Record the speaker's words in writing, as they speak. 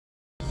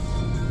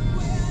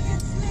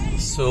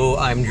So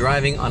I'm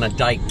driving on a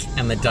dike,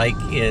 and the dike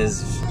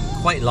is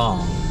quite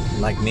long,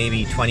 like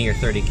maybe 20 or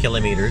 30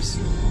 kilometers.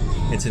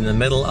 It's in the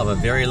middle of a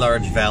very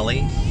large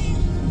valley.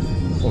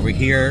 Over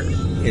here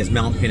is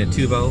Mount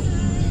Pinatubo.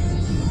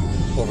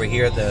 Over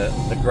here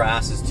the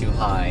grass is too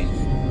high.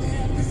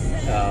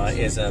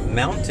 Is a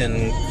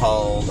mountain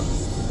called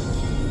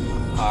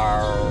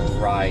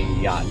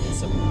Arayat.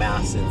 It's a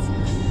massive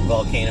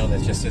volcano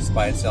that just sits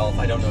by itself.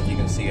 I don't know if you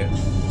can see it.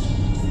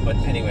 But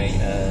anyway,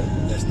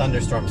 there's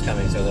thunderstorms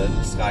coming, so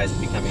the sky is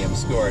becoming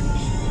obscured.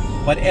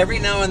 But every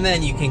now and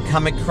then you can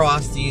come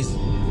across these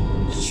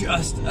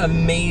just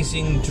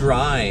amazing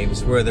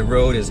drives where the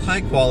road is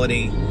high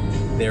quality.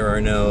 There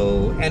are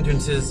no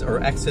entrances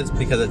or exits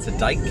because it's a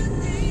dike,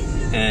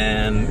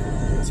 and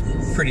it's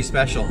pretty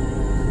special.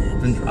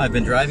 I've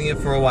been driving it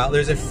for a while.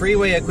 There's a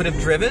freeway I could have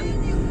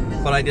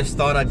driven, but I just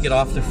thought I'd get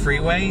off the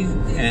freeway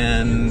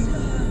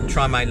and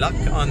try my luck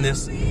on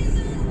this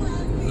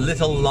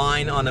little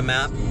line on a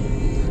map,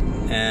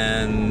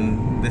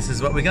 and this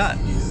is what we got.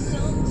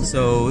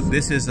 So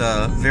this is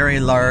a very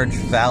large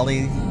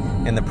valley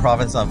in the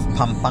province of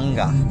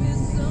Pampanga,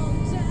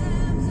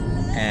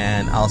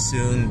 and I'll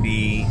soon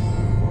be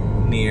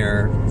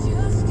near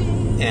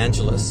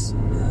Angeles.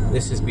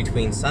 This is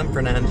between San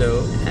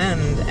Fernando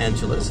and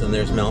Angeles, and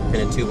there's Mount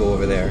Pinatubo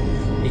over there.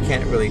 You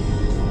can't really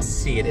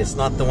see it. It's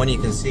not the one you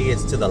can see,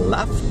 it's to the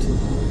left.